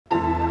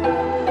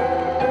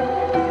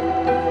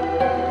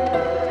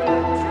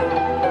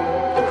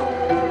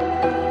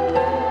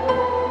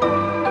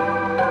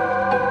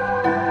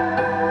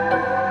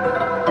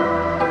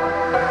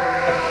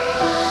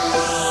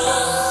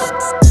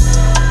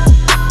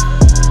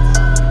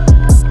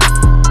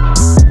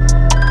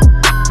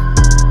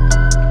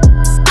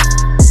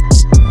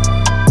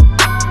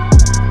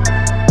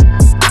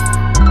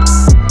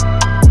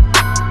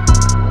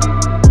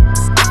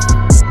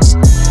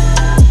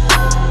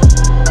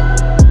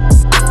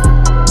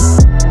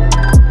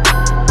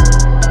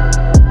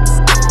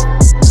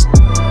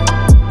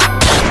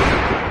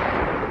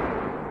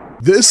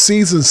This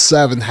season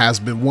 7 has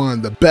been one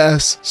of the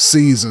best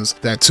seasons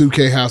that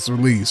 2K has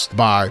released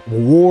by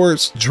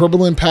rewards,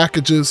 dribbling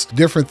packages,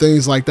 different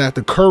things like that.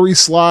 The Curry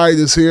slide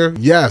is here.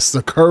 Yes,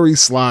 the Curry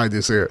slide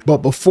is here. But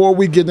before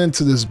we get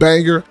into this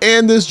banger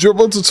and this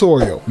dribble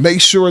tutorial,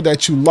 make sure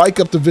that you like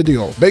up the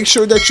video. Make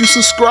sure that you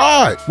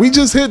subscribe. We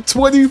just hit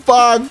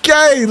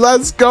 25K.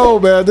 Let's go,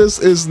 man. This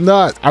is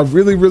nuts. I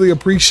really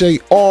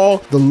appreciate all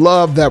the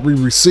love that we're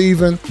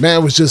receiving. Man,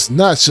 it was just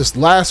nuts. Just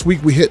last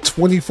week we hit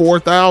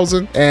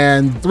 24,000, and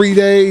 3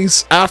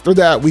 days after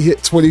that we hit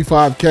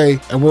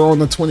 25K, and we're on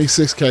the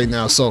 26K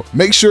now. So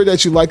make sure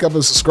that you like up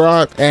and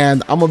subscribe,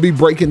 and I'm gonna be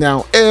breaking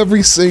down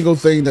every single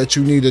thing that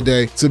you need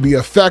today to be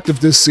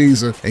effective this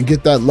season and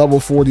get that level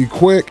 40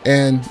 quick,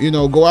 and you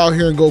know, go out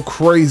here and go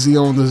crazy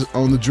on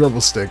the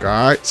dribble stick.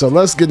 All right, so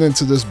let's get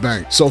into this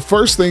bang. So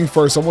first thing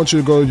first, I want you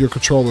to go to your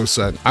controller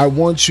setting. I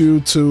want you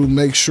to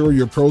make sure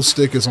your pro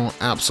stick is on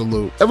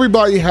absolute.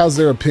 Everybody has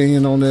their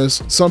opinion on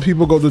this. Some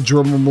people go to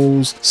dribble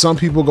moves, some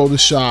people go to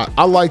shot.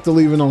 I like to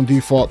leave it on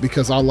default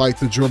because I like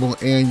to dribble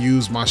and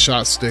use my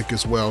shot stick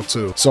as well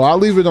too. So I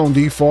leave it on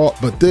default,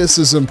 but this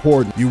is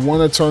important. You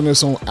want to turn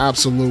this on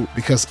absolute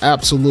because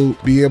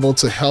absolute be able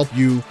to help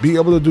you be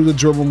able to do the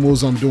dribble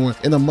moves I'm doing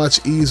in a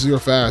much easier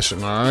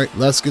fashion. All right,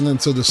 let's get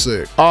into the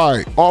sig. All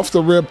right, off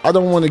the rip, I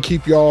don't want to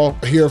keep y'all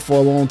here for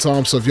a long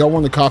time, so if y'all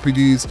want to copy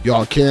these,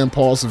 y'all can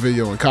pause the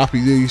video and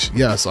copy these.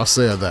 Yes, I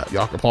said that.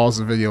 Y'all can pause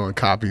the video and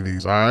copy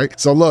these. All right,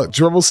 so look,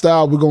 dribble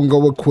style, we're gonna go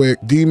with quick.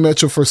 D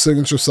Mitchell for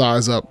signature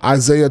size up.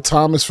 Isaiah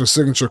Thomas for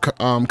signature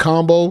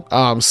combo.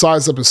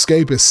 Size up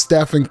escape is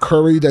Stephen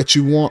Curry that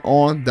you want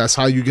on. That's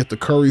how you get the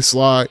Curry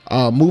slide.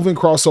 Moving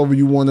crossover,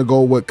 you want to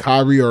go with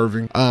Kyrie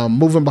Irving.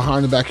 Moving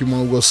behind the back, you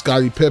want to go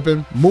Scottie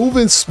Pippen.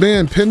 Moving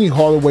spin, Penny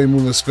Hardaway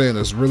moving spin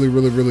is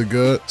really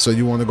good. So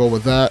you want to go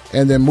with that.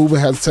 And then moving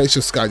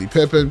hesitation, Scottie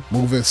Pippen.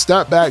 Moving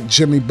step back,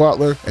 Jimmy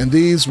Butler. And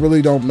these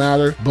really don't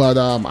matter, but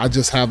I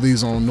just have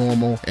these on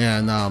normal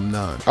and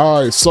none.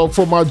 All right, so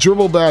for my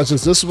dribble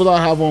badges, this is what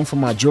I have on for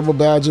my dribble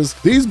badges.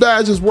 These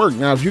badges work.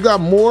 Now, if you got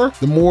more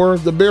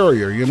the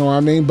barrier, you know what I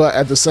mean? But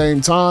at the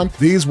same time,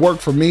 these work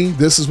for me.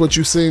 This is what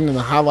you've seen in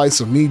the highlights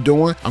of me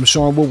doing. I'm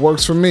showing what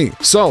works for me.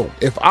 So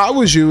if I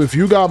was you, if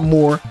you got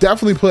more,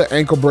 definitely put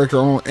ankle breaker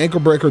on. Ankle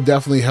breaker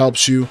definitely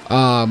helps you,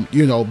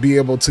 you know, be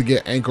able to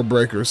get ankle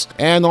breakers.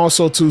 And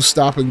also to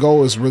stop and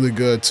go is really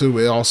good too.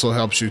 It also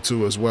helps you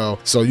too as well.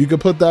 So you can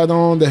put that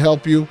on to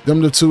help you.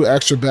 Them the 2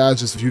 extra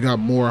badges. If you got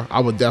more, I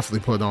would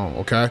definitely put on,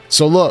 okay?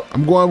 So look,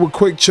 I'm going with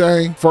quick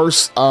chain.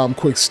 First,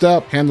 quick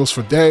step, handles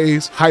for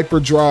days, hyper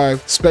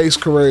drive, space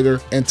creator,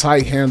 and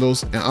tight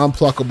handles, and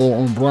unpluckable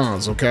on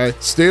bronze, okay?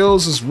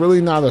 Steals is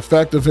really not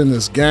effective in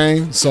this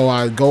game, so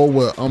I go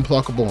with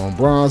unpluckable on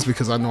bronze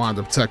because I know how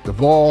to protect the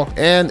ball,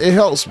 and it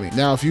helps me.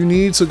 Now, if you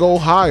need to go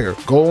higher,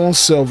 go on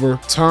silver,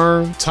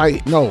 turn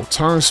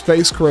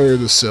space creator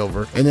to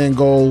silver, and then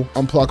go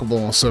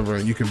unpluckable on silver,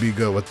 and you can be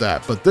good with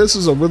that. But this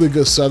is a really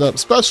good setup,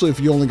 especially if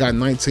you only got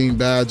 19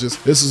 badges.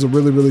 This is a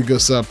really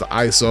good setup to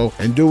ISO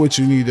and do what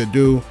you need to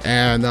do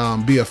and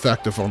be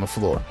effective on the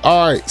floor.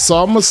 All right, so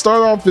I'm gonna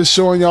start off with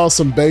showing y'all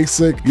some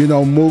basic, you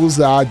know, moves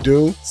that I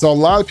do. So a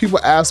lot of people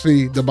ask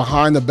me the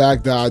behind the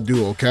back that I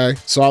do, okay?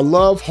 So I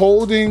love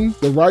holding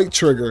the right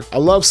trigger. I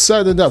love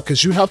setting it up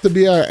because you have to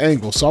be at an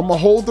angle. So I'm gonna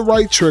hold the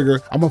right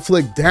trigger. I'm gonna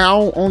flick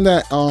down on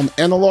that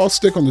analog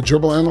stick, on the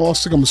dribble analog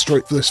stick. I'm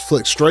gonna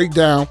flick straight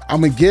down.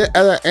 I'm gonna get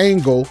at an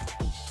angle,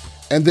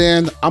 and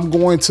then I'm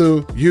going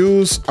to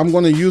use the, I'm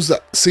going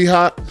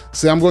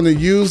to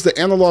use the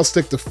analog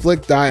stick to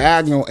flick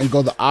diagonal and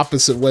go the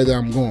opposite way that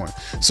I'm going.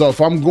 So if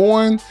I'm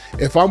going,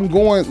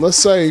 let's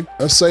say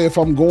if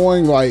I'm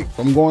going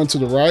to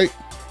the right,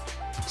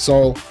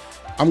 so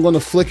I'm going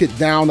to flick it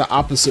down the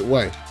opposite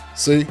way.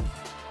 See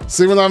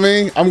what I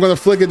mean? I'm going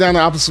to flick it down the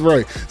opposite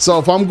way. So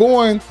if I'm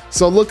going,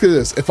 so look at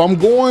this. If I'm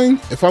going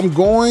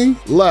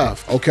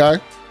left, okay?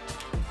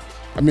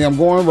 I mean, I'm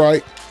going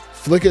right,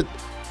 flick it.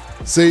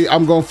 See,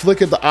 I'm gonna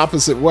flick it the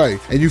opposite way,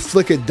 and you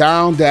flick it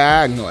down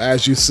diagonal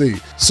as you see.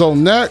 So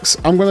next,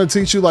 I'm gonna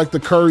teach you like the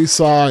Curry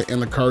slide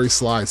and the Curry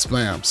slide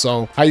spam.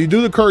 So how you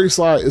do the Curry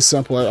slide is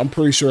simple. I'm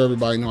pretty sure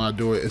everybody know how to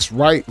do it. It's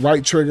right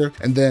trigger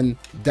and then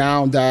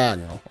down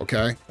diagonal,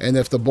 okay? And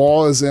if the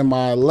ball is in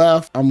my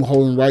left, I'm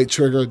holding right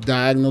trigger,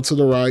 diagonal to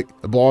the right.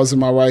 The ball is in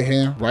my right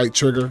hand, right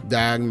trigger,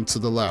 diagonal to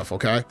the left,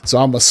 okay? So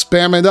I'm gonna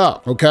spam it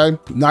up, okay?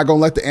 I'm not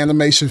gonna let the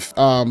animation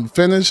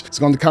finish. It's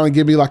gonna kind of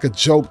give me like a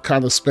joke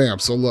kind of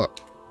spam. So look.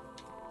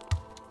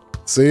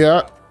 See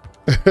that?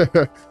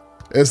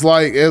 It's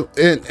like,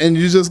 and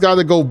you just got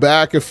to go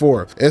back and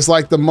forth. It's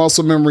like the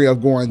muscle memory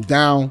of going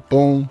down,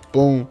 boom,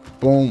 boom,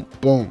 boom,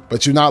 boom.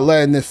 But you're not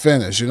letting it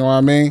finish, you know what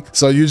I mean?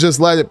 So you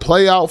just let it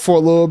play out for a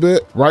little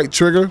bit. Right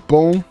trigger,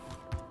 boom.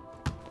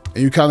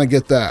 And you kind of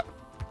get that.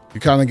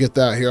 You kind of get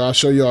that here. I'll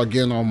show y'all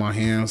again on my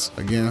hands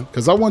again,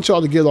 because I want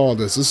y'all to get all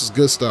this. This is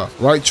good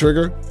stuff. Right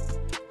trigger.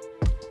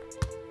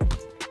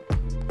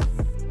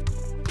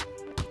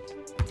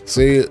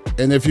 See,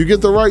 and if you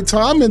get the right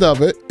timing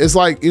of it, it's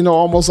like, you know,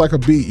 almost like a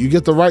beat. You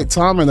get the right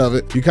timing of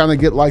it, you kind of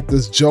get like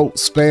this jolt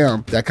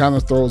spam that kind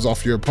of throws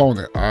off your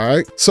opponent, all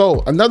right?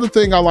 So another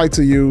thing I like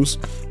to use,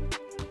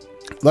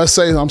 let's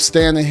say I'm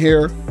standing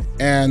here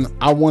and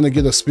I want to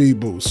get a speed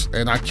boost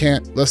and I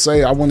can't, let's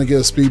say I want to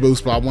get a speed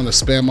boost, but I want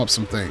to spam up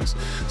some things.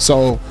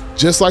 So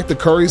just like the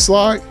Curry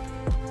slide,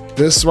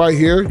 this right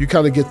here, you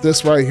kind of get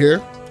this right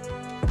here.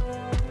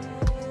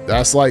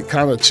 That's like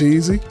kind of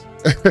cheesy.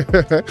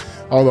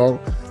 Hold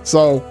on.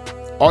 So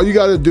all you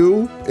got to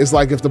do is,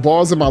 like, if the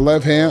ball's in my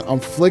left hand, I'm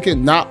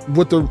flicking not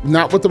with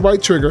the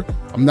right trigger.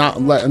 I'm not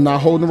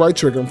holding the right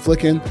trigger. I'm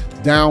flicking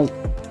down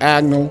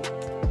diagonal.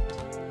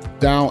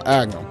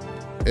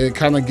 It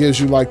kind of gives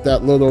you like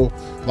that little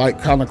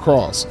like kind of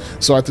cross.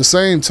 So at the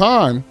same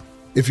time,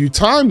 if you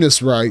time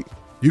this right,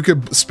 you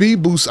could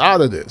speed boost out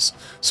of this.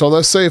 So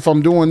let's say if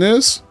I'm doing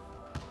this,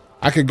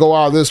 I could go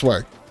out this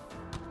way.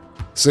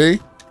 See?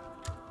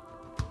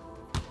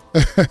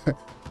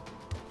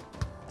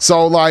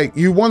 So like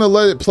you want to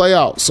let it play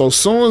out. So as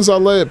soon as I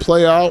let it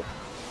play out,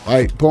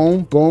 like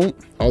boom, boom.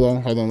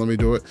 Hold on, let me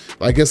do it.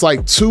 Like it's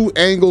like 2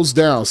 angles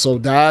down. So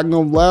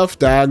diagonal left,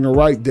 diagonal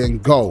right, then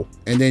go.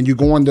 And then you're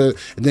going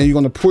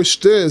to push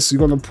this,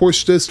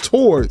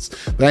 towards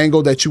the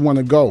angle that you want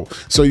to go.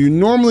 So you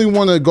normally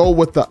want to go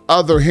with the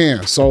other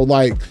hand. So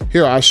like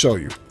here, I'll show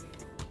you.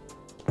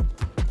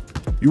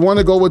 You want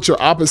to go with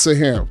your opposite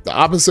hand, the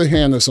opposite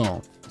hand is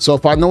on. So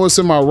if I know it's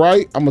in my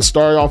right, I'm gonna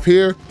start off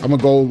here, I'm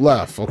gonna go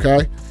left,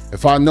 okay?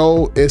 If I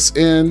know it's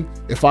in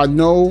my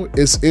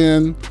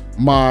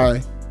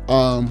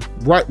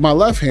my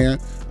left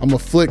hand, I'm gonna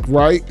flick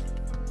right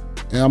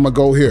and I'm gonna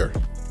go here.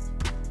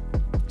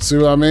 See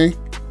what I mean?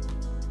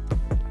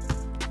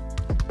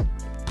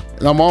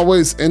 And I'm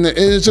always, and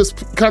it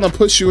just kind of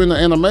puts you in the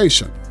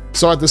animation.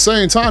 So at the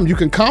same time, you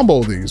can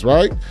combo these,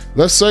 right?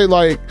 Let's say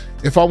like,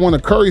 if I want a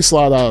Curry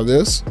slide out of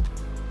this,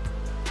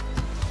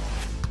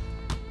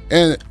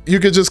 and you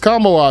could just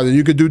combo out of it.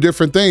 You could do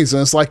different things.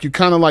 And it's like you're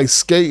kind of like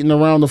skating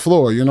around the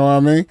floor, you know what I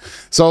mean?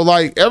 So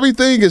like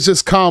everything is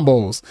just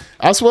combos.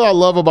 That's what I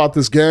love about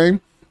this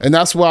game. And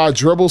that's why I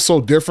dribble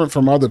so different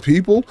from other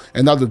people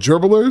and other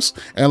dribblers.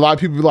 And a lot of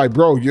people be like,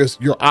 bro,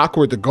 you're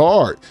awkward to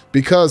guard,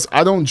 because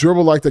I don't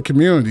dribble like the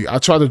community. I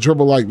try to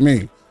dribble like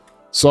me.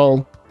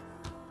 So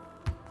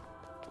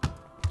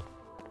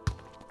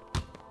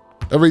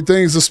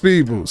everything's a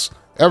speed boost,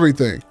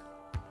 everything.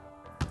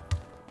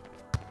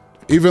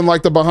 Even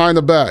like the behind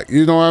the back,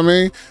 you know what I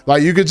mean?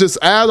 Like you could just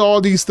add all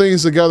these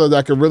things together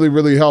that could really,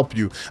 really help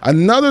you.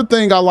 Another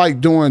thing I like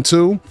doing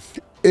too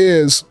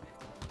is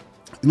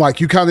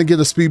like you kind of get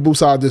a speed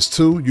boost out of this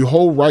too. You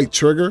hold right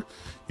trigger,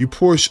 you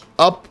push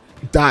up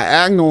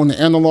diagonal on the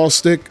analog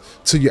stick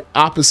to your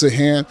opposite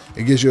hand.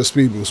 It gives you a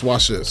speed boost.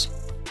 Watch this.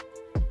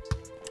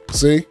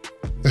 See?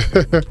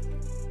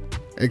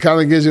 It kind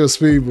of gives you a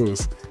speed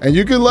boost. And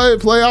you can let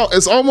it play out.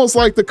 It's almost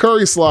like the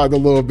Curry slide a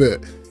little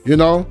bit, you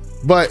know?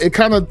 But it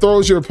kind of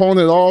throws your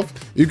opponent off.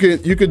 You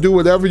can do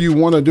whatever you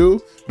want to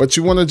do, but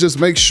you want to just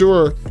make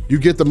sure you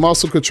get the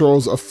muscle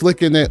controls of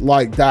flicking it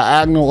like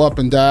diagonal up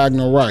and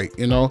diagonal right,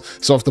 you know?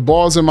 So if the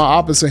ball's in my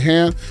opposite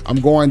hand, I'm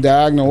going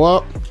diagonal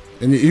up,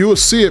 and you will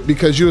see it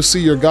because you'll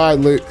see your guy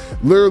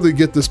literally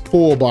get this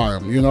pull by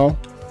him, you know?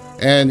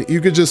 And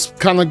you could just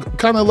kind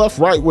of left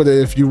right with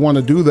it if you want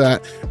to do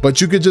that,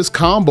 but you could just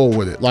combo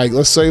with it. Like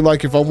let's say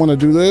like if I want to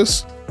do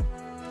this,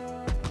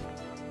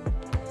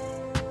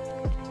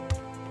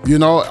 you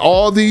know,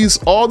 all these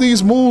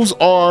moves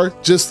are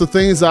just the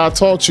things that I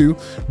taught you,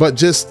 but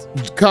just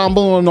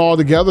comboing all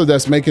together,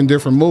 that's making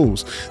different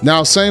moves.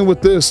 Now, same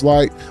with this,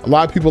 like a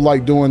lot of people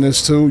like doing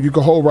this too. You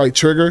can hold right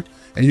trigger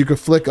and you can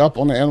flick up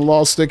on the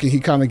analog stick and he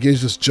kind of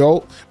gives this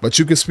jolt, but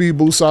you can speed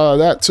boost out of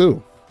that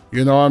too.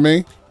 You know what I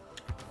mean?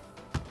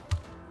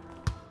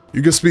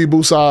 You can speed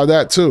boost out of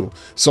that too.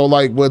 So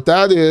like what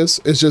that is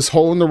just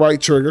holding the right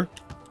trigger,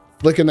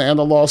 flicking the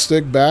analog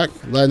stick back,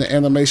 letting the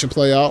animation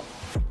play out.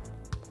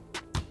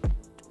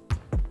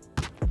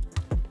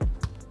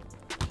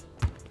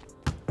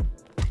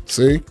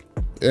 See? And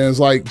it's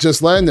like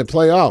just letting it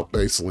play out,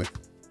 basically.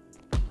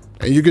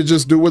 And you could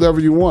just do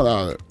whatever you want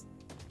out of it.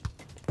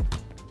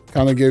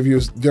 Kind of give you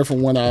a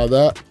different one out of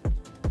that.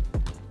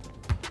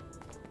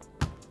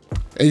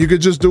 And you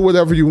could just do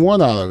whatever you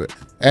want out of it.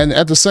 And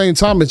at the same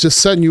time, it's just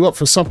setting you up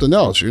for something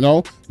else, you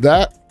know?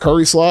 That,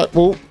 Curry slide,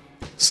 boom,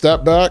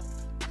 step back,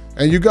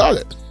 and you got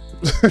it.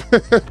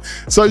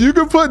 So you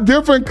can put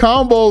different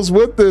combos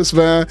with this,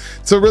 man,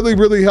 to really,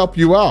 really help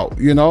you out,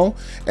 you know?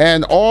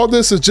 And all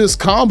this is just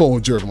combo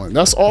dribbling.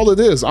 That's all it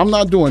is. I'm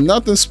not doing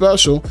nothing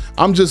special.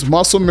 I'm just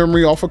muscle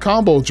memory off a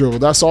combo dribble.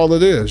 That's all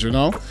it is, you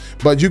know?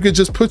 But you could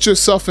just put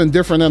yourself in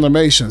different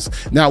animations.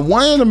 Now,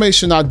 one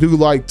animation I do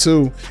like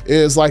too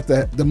is like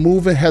the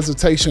moving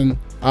hesitation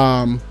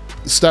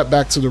step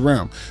back to the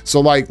rim. So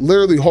like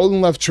literally holding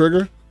left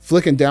trigger,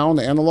 flicking down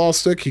the analog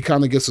stick, he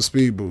kind of gets a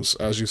speed boost,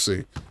 as you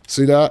see.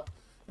 See that?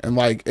 And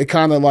like it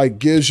kind of like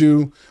gives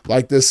you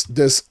like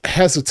this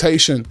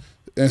hesitation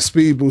and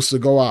speed boost to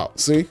go out.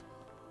 See?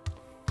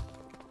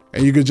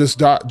 And you could just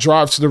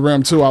drive to the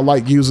rim too. I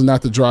like using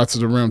that to drive to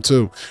the rim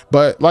too.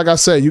 But like I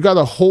said, you got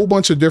a whole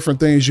bunch of different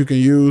things you can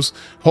use.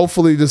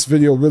 Hopefully this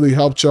video really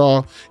helped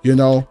y'all. You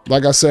know,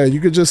 like I said, you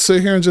could just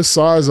sit here and just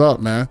size up,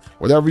 man.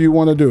 Whatever you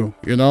want to do,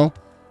 you know,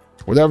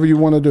 whatever you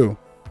want to do.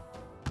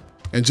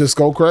 And just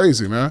go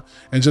crazy, man.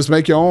 And just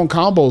make your own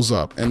combos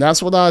up. And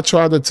that's what I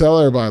try to tell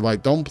everybody.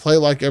 Like, don't play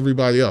like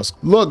everybody else.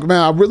 Look, man,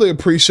 I really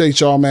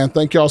appreciate y'all, man.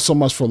 Thank y'all so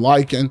much for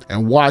liking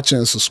and watching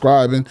and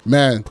subscribing.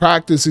 Man,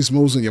 practice these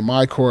moves in your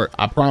my court.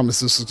 I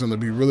promise this is going to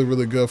be really,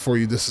 really good for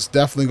you. This is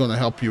definitely going to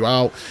help you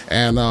out.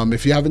 And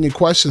if you have any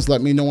questions,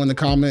 let me know in the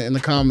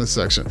comment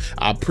section.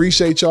 I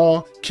appreciate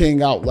y'all.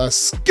 King out.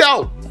 Let's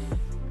go.